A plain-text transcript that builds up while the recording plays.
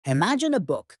Imagine a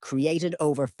book created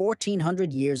over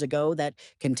 1400 years ago that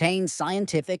contains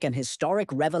scientific and historic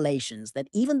revelations that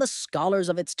even the scholars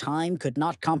of its time could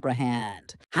not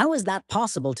comprehend. How is that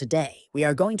possible today? We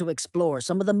are going to explore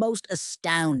some of the most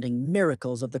astounding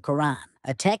miracles of the Quran,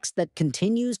 a text that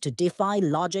continues to defy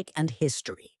logic and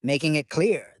history, making it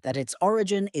clear that its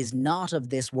origin is not of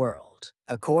this world.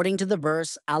 According to the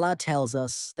verse, Allah tells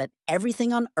us that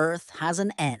everything on earth has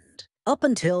an end, up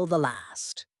until the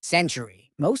last century.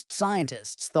 Most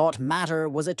scientists thought matter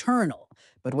was eternal,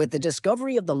 but with the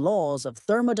discovery of the laws of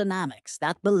thermodynamics,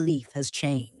 that belief has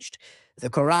changed.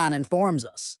 The Quran informs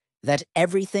us that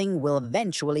everything will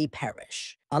eventually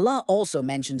perish. Allah also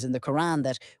mentions in the Quran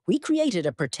that we created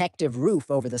a protective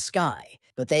roof over the sky,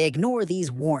 but they ignore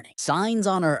these warning signs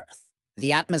on earth.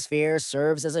 The atmosphere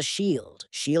serves as a shield,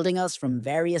 shielding us from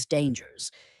various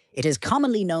dangers. It is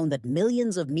commonly known that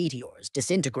millions of meteors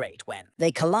disintegrate when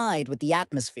they collide with the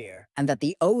atmosphere and that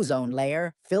the ozone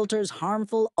layer filters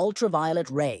harmful ultraviolet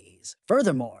rays.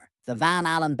 Furthermore, the Van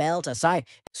Allen belt, a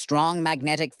strong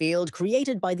magnetic field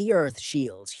created by the Earth,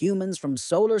 shields humans from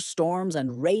solar storms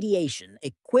and radiation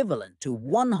equivalent to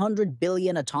 100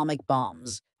 billion atomic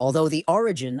bombs. Although the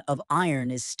origin of iron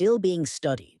is still being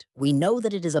studied, we know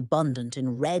that it is abundant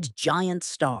in red giant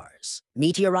stars.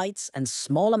 Meteorites and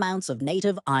small amounts of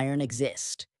native iron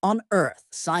exist. On Earth,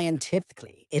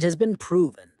 scientifically, it has been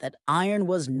proven that iron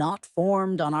was not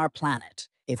formed on our planet.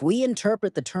 If we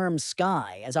interpret the term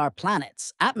sky as our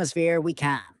planet's atmosphere, we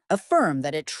can affirm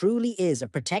that it truly is a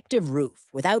protective roof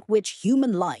without which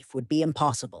human life would be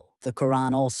impossible. The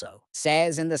Quran also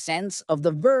says in the sense of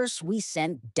the verse, we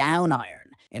sent down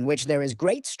iron, in which there is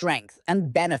great strength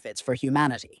and benefits for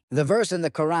humanity. The verse in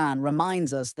the Quran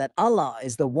reminds us that Allah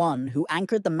is the one who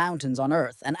anchored the mountains on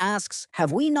earth and asks,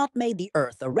 have we not made the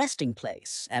earth a resting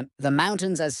place and the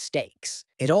mountains as stakes?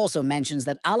 It also mentions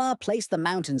that Allah placed the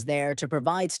mountains there to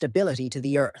provide stability to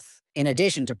the earth. In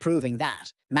addition to proving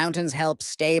that, mountains help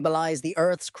stabilize the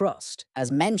earth's crust,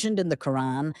 as mentioned in the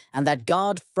Quran, and that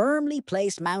God firmly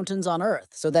placed mountains on earth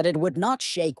so that it would not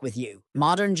shake with you.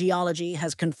 Modern geology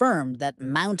has confirmed that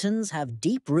mountains have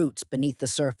deep roots beneath the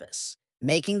surface,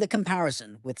 making the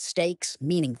comparison with stakes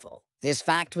meaningful. This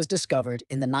fact was discovered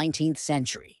in the 19th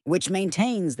century, which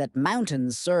maintains that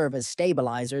mountains serve as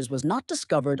stabilizers was not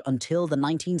discovered until the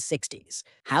 1960s.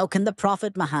 How can the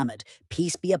Prophet Muhammad,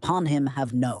 peace be upon him,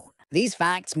 have known these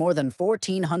facts more than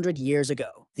 1400 years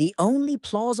ago? The only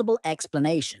plausible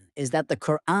explanation is that the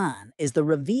Quran is the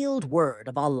revealed word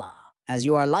of Allah. As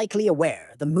you are likely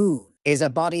aware, the moon is a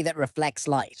body that reflects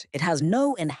light. It has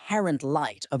no inherent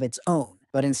light of its own,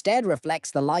 but instead reflects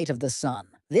the light of the sun.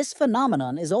 This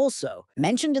phenomenon is also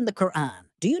mentioned in the Quran.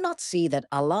 Do you not see that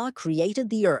Allah created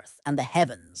the earth and the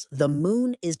heavens? The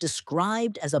moon is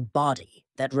described as a body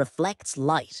that reflects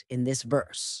light in this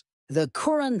verse. The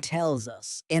Quran tells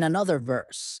us in another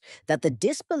verse that the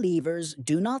disbelievers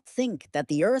do not think that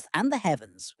the earth and the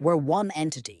heavens were one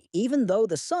entity, even though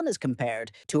the sun is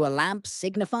compared to a lamp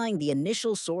signifying the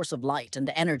initial source of light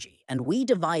and energy, and we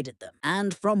divided them,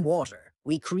 and from water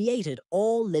we created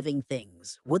all living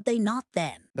things. Would they not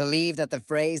then believe that the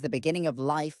phrase "the beginning of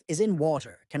life is in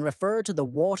water" can refer to the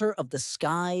water of the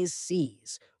skies,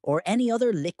 seas, or any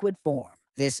other liquid form?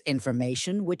 This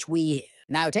information, which we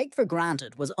now take for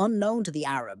granted, was unknown to the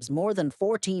Arabs more than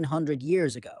 1400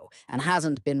 years ago and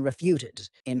hasn't been refuted.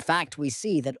 In fact, we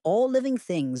see that all living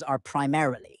things are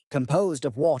primarily composed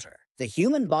of water. The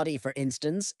human body, for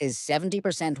instance, is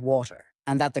 70% water,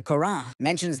 and that the Quran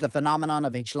mentions the phenomenon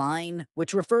of ijline,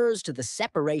 which refers to the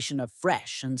separation of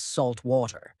fresh and salt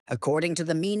water. According to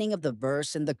the meaning of the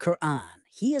verse in the Quran,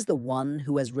 he is the one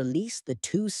who has released the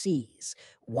two seas,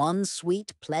 one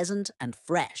sweet, pleasant, and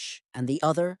fresh, and the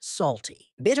other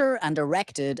salty, bitter, and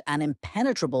erected an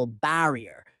impenetrable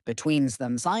barrier between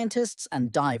them. Scientists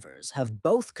and divers have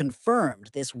both confirmed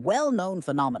this well-known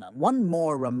phenomenon. One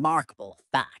more remarkable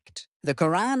fact. The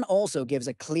Quran also gives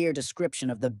a clear description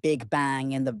of the Big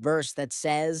Bang in the verse that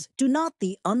says, "Do not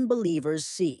the unbelievers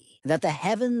see that the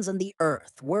heavens and the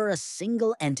earth were a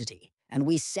single entity, and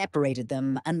we separated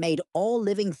them and made all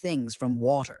living things from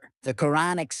water?" The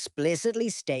Quran explicitly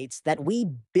states that we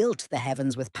built the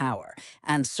heavens with power,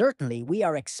 and certainly we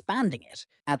are expanding it.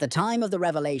 At the time of the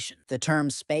revelation, the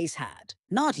term space had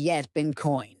not yet been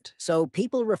coined, so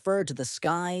people referred to the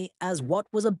sky as what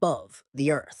was above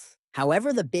the earth.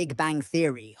 However, the Big Bang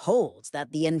Theory holds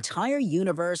that the entire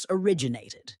universe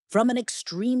originated from an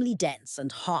extremely dense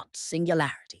and hot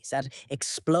singularity that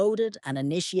exploded and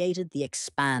initiated the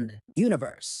expanded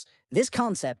universe. This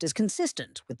concept is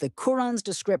consistent with the Quran's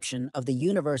description of the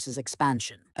universe's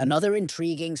expansion. Another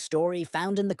intriguing story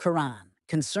found in the Quran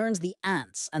concerns the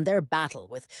ants and their battle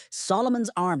with Solomon's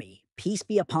army, peace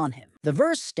be upon him. The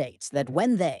verse states that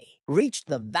when they reached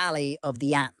the valley of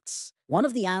the ants, one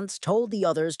of the ants told the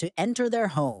others to enter their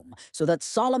home so that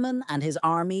Solomon and his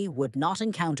army would not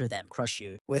encounter them, crush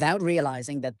you, without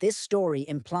realizing that this story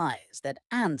implies that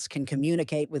ants can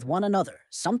communicate with one another,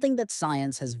 something that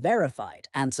science has verified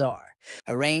ants are.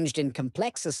 Arranged in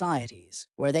complex societies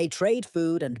where they trade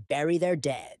food and bury their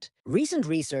dead, recent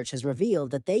research has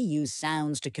revealed that they use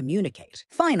sounds to communicate.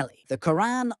 Finally, the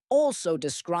Quran also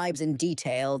describes in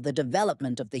detail the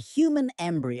development of the human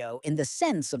embryo in the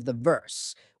sense of the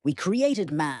verse. We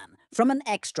created man from an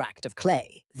extract of clay.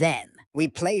 Then we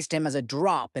placed him as a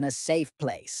drop in a safe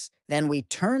place. Then we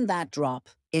turned that drop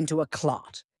into a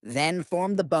clot. Then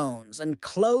formed the bones and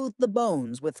clothed the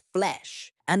bones with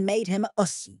flesh and made him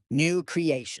us, new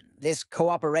creation. This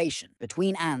cooperation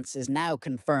between ants is now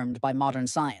confirmed by modern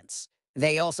science.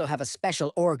 They also have a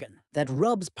special organ that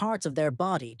rubs parts of their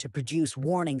body to produce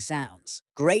warning sounds.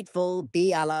 Grateful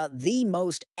be Allah, the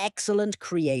most excellent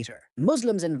creator.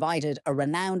 Muslims invited a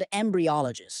renowned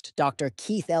embryologist, Dr.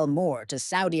 Keith L. Moore, to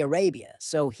Saudi Arabia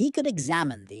so he could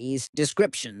examine these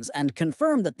descriptions and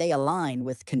confirm that they align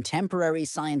with contemporary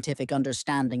scientific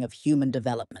understanding of human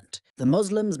development. The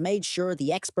Muslims made sure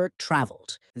the expert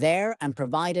traveled there and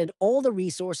provided all the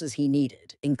resources he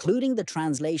needed, including the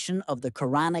translation of the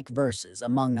Quranic verses,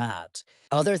 among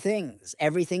other things.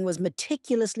 Everything was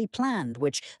meticulously planned,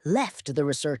 which left the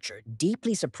researcher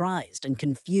deeply surprised and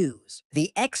confused.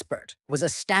 The expert was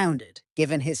astounded,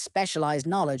 given his specialized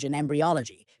knowledge in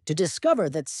embryology, to discover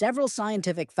that several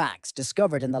scientific facts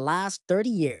discovered in the last 30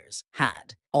 years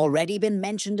had already been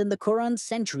mentioned in the Quran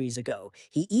centuries ago.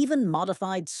 He even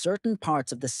modified certain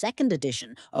parts of the second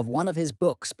edition of one of his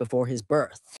books before his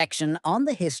birth. Section on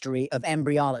the history of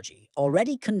embryology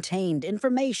already contained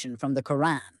information from the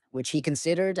Quran, which he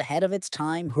considered ahead of its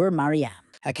time. Maryam,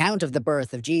 account of the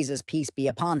birth of Jesus, peace be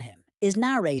upon him, is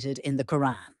narrated in the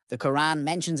Quran. The Quran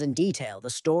mentions in detail the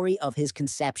story of his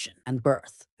conception and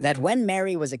birth, that when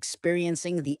Mary was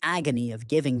experiencing the agony of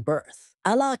giving birth,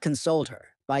 Allah consoled her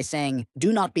by saying,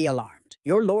 "Do not be alarmed.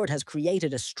 Your Lord has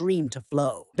created a stream to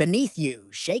flow. Beneath you,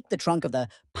 shake the trunk of the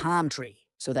palm tree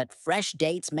so that fresh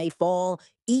dates may fall.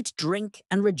 Eat, drink,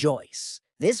 and rejoice."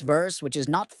 This verse, which is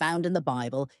not found in the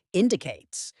Bible,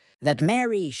 indicates that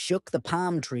Mary shook the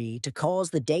palm tree to cause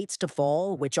the dates to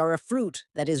fall, which are a fruit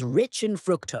that is rich in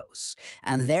fructose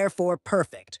and therefore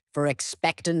perfect for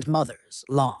expectant mothers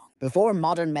long. Before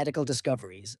modern medical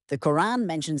discoveries, the Quran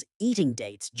mentions eating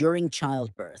dates during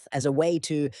childbirth as a way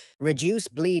to reduce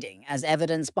bleeding, as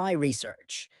evidenced by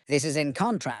research. This is in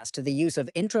contrast to the use of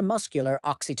intramuscular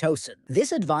oxytocin.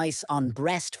 This advice on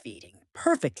breastfeeding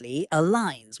perfectly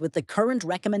aligns with the current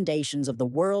recommendations of the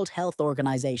World Health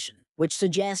Organization, which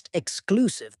suggest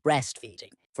exclusive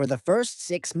breastfeeding for the first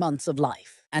 6 months of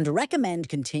life and recommend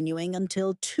continuing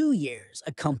until 2 years,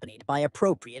 accompanied by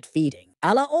appropriate feeding.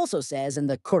 Allah also says in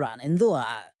the Quran, in the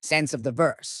sense of the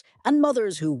verse, and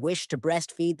mothers who wish to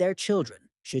breastfeed their children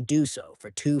should do so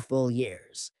for 2 full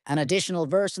years. An additional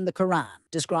verse in the Quran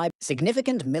describes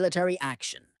significant military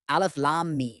action, Alif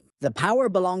Lam Mim. The power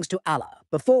belongs to Allah,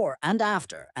 before and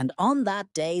after, and on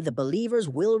that day the believers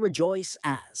will rejoice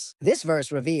as. This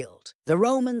verse revealed, the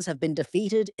Romans have been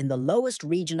defeated in the lowest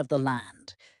region of the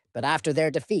land, but after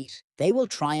their defeat, they will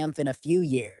triumph in a few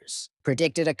years.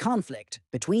 Predicted a conflict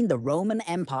between the Roman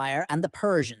Empire and the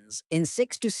Persians in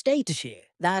 628,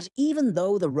 that even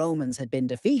though the Romans had been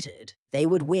defeated, they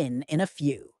would win in a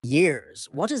few years.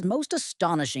 What is most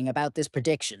astonishing about this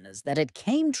prediction is that it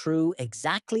came true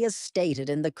exactly as stated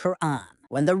in the Quran.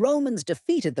 When the Romans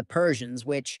defeated the Persians,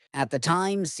 which at the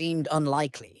time seemed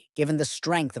unlikely, given the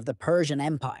strength of the Persian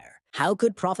Empire, how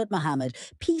could Prophet Muhammad,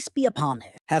 peace be upon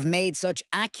him, have made such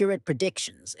accurate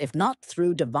predictions, if not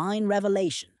through divine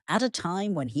revelation, at a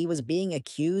time when he was being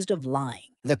accused of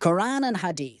lying? The Quran and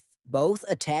Hadith both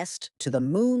attest to the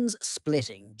moon's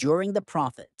splitting during the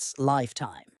Prophet's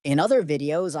lifetime. In other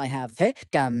videos, I have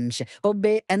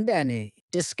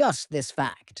discussed this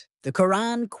fact. The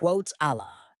Quran quotes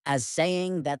Allah as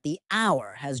saying that the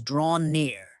hour has drawn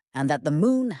near and that the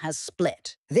moon has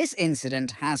split. This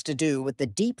incident has to do with the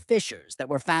deep fissures that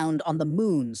were found on the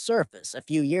moon's surface a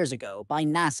few years ago by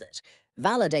NASA,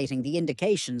 validating the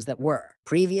indications that were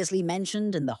previously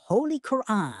mentioned in the Holy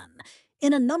Quran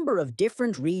in a number of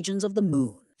different regions of the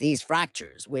moon. These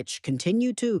fractures, which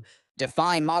continue to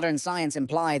defy modern science,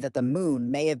 imply that the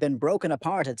moon may have been broken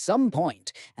apart at some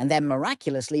point and then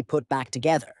miraculously put back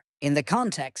together. In the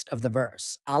context of the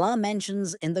verse, Allah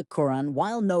mentions in the Quran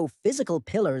while no physical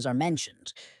pillars are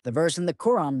mentioned. The verse in the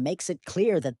Quran makes it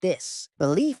clear that this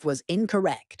belief was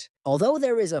incorrect. Although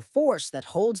there is a force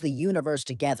that holds the universe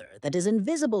together that is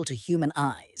invisible to human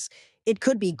eyes, it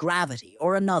could be gravity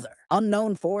or another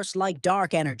unknown force like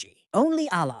dark energy. Only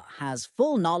Allah has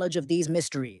full knowledge of these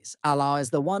mysteries. Allah is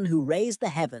the one who raised the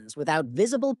heavens without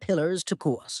visible pillars to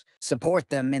support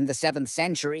them. In the 7th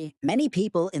century, many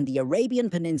people in the Arabian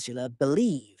Peninsula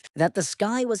believed that the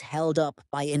sky was held up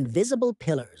by invisible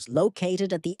pillars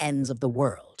located at the ends of the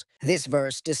world. This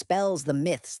verse dispels the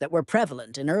myths that were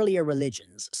prevalent in earlier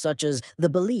religions, such as the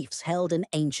beliefs held in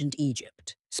ancient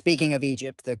Egypt. Speaking of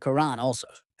Egypt, the Quran also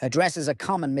addresses a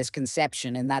common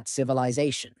misconception in that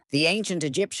civilization. The ancient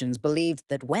Egyptians believed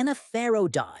that when a pharaoh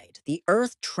died, the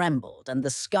earth trembled and the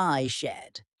sky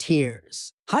shed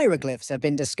tears. Hieroglyphs have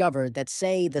been discovered that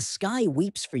say the sky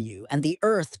weeps for you and the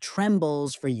earth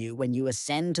trembles for you when you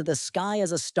ascend to the sky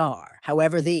as a star.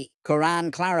 However, the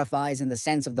Quran clarifies in the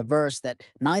sense of the verse that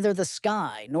neither the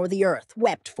sky nor the earth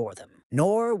wept for them,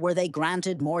 nor were they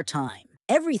granted more time.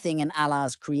 Everything in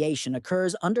Allah's creation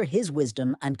occurs under His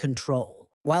wisdom and control.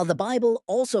 While the Bible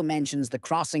also mentions the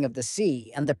crossing of the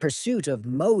sea and the pursuit of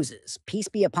Moses, peace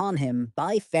be upon him,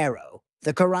 by Pharaoh,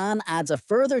 the Quran adds a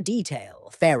further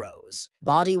detail. Pharaoh's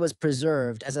body was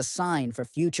preserved as a sign for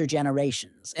future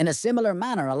generations. In a similar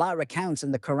manner, Allah recounts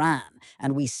in the Quran,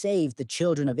 and we saved the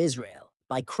children of Israel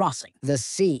by crossing the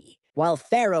sea, while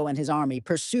Pharaoh and his army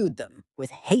pursued them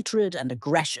with hatred and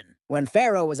aggression. When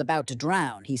Pharaoh was about to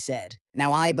drown, he said,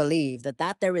 "Now I believe that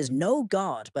there is no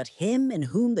God but Him in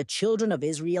whom the children of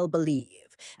Israel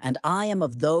believe, and I am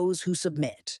of those who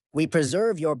submit. We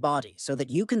preserve your body so that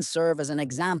you can serve as an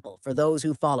example for those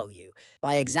who follow you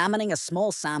by examining a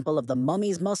small sample of the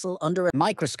mummy's muscle under a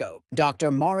microscope."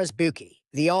 Dr. Morris Buki,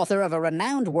 the author of a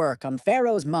renowned work on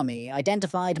Pharaoh's mummy,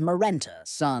 identified Merenta,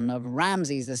 son of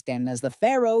Ramses II, as the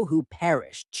pharaoh who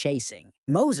perished chasing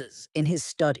Moses. In his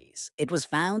studies, it was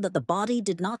found that the body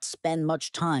did not spend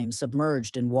much time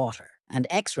submerged in water, and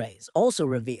X-rays also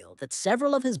revealed that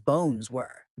several of his bones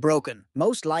were broken,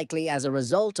 most likely as a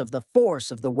result of the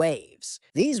force of the waves.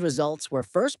 These results were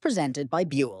first presented by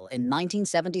Buell in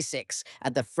 1976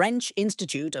 at the French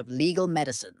Institute of Legal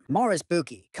Medicine. Morris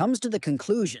Buki comes to the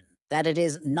conclusion that it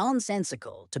is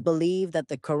nonsensical to believe that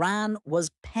the Quran was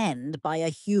penned by a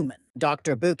human.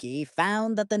 Dr. Buki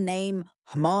found that the name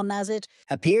Hammon, as it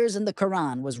appears in the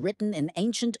Quran, was written in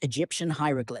ancient Egyptian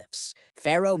hieroglyphs.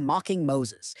 Pharaoh, mocking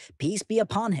Moses, peace be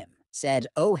upon him, said,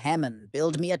 "O Hammon,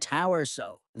 build me a tower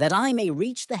so that I may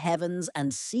reach the heavens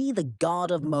and see the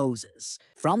God of Moses."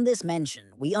 From this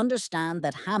mention, we understand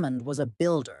that Hammon was a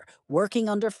builder working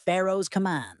under Pharaoh's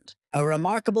command. A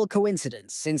remarkable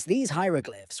coincidence, since these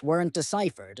hieroglyphs weren't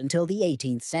deciphered until the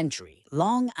 18th century,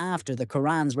 long after the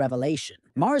Quran's revelation.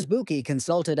 Morris Buki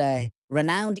consulted a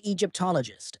renowned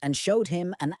Egyptologist and showed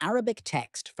him an Arabic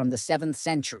text from the 7th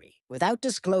century without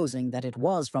disclosing that it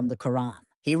was from the Quran.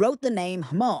 He wrote the name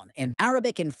Hammon in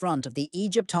Arabic in front of the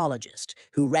Egyptologist,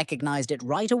 who recognized it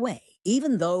right away,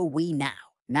 even though we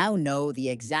now know the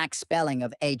exact spelling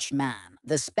of H-man.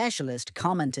 The specialist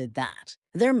commented that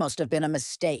there must have been a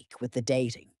mistake with the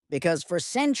dating, because for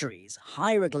centuries,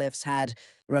 hieroglyphs had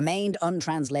remained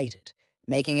untranslated,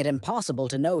 making it impossible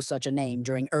to know such a name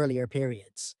during earlier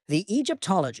periods. The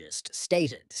Egyptologist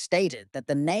stated that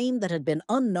the name that had been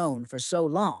unknown for so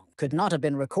long could not have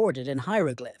been recorded in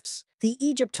hieroglyphs. The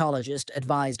Egyptologist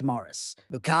advised Morris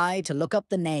Bukai to look up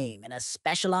the name in a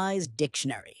specialized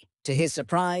dictionary. To his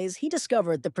surprise, he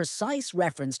discovered the precise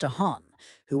reference to Hun,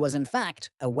 who was in fact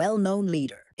a well-known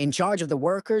leader in charge of the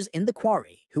workers in the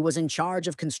quarry, who was in charge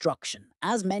of construction,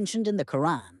 as mentioned in the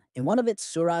Quran in one of its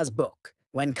surahs book.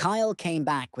 When Kyle came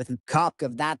back with a copy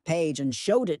of that page and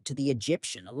showed it to the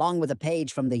Egyptian, along with a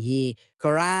page from the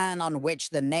Quran on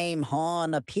which the name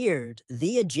Han appeared,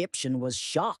 the Egyptian was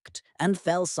shocked and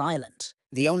fell silent.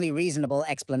 The only reasonable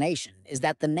explanation is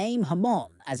that the name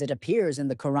Hammon, as it appears in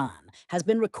the Quran, has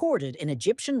been recorded in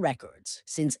Egyptian records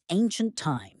since ancient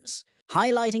times,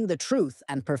 highlighting the truth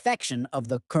and perfection of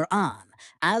the Quran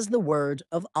as the word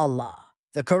of Allah.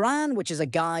 The Quran, which is a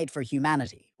guide for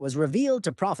humanity, was revealed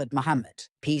to Prophet Muhammad,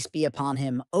 peace be upon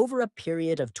him, over a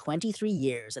period of 23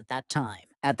 years at that time.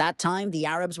 At that time, the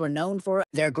Arabs were known for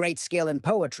their great skill in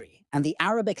poetry and the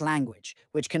Arabic language,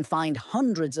 which can find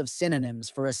hundreds of synonyms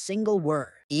for a single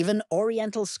word. Even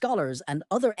Oriental scholars and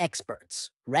other experts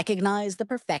recognize the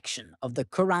perfection of the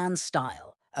Quran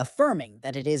style, affirming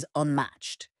that it is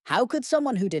unmatched. How could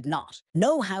someone who did not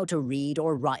know how to read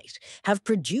or write have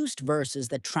produced verses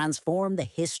that transform the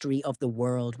history of the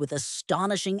world with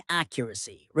astonishing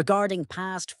accuracy regarding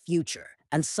past, future,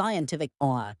 and scientific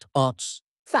odds.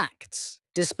 Facts.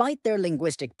 Despite their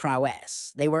linguistic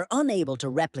prowess, they were unable to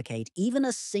replicate even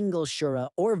a single surah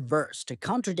or verse to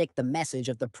contradict the message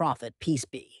of the Prophet, peace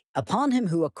be upon him,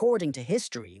 who, according to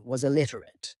history, was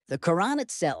illiterate. The Quran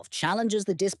itself challenges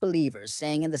the disbelievers,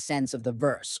 saying in the sense of the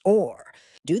verse, or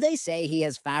do they say he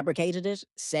has fabricated it?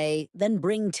 Say, then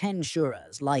bring 10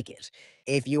 surahs like it,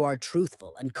 if you are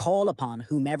truthful, and call upon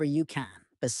whomever you can,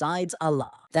 besides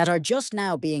Allah, that are just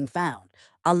now being found.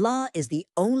 Allah is the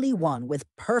only one with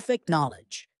perfect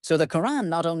knowledge. So the Quran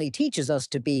not only teaches us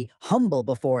to be humble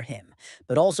before Him,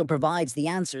 but also provides the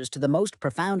answers to the most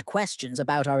profound questions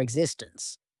about our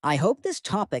existence. I hope this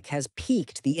topic has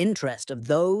piqued the interest of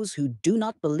those who do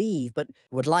not believe but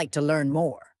would like to learn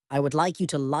more. I would like you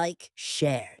to like,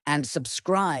 share, and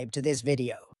subscribe to this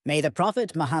video. May the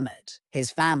Prophet Muhammad, his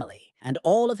family, and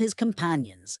all of his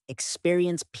companions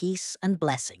experience peace and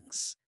blessings.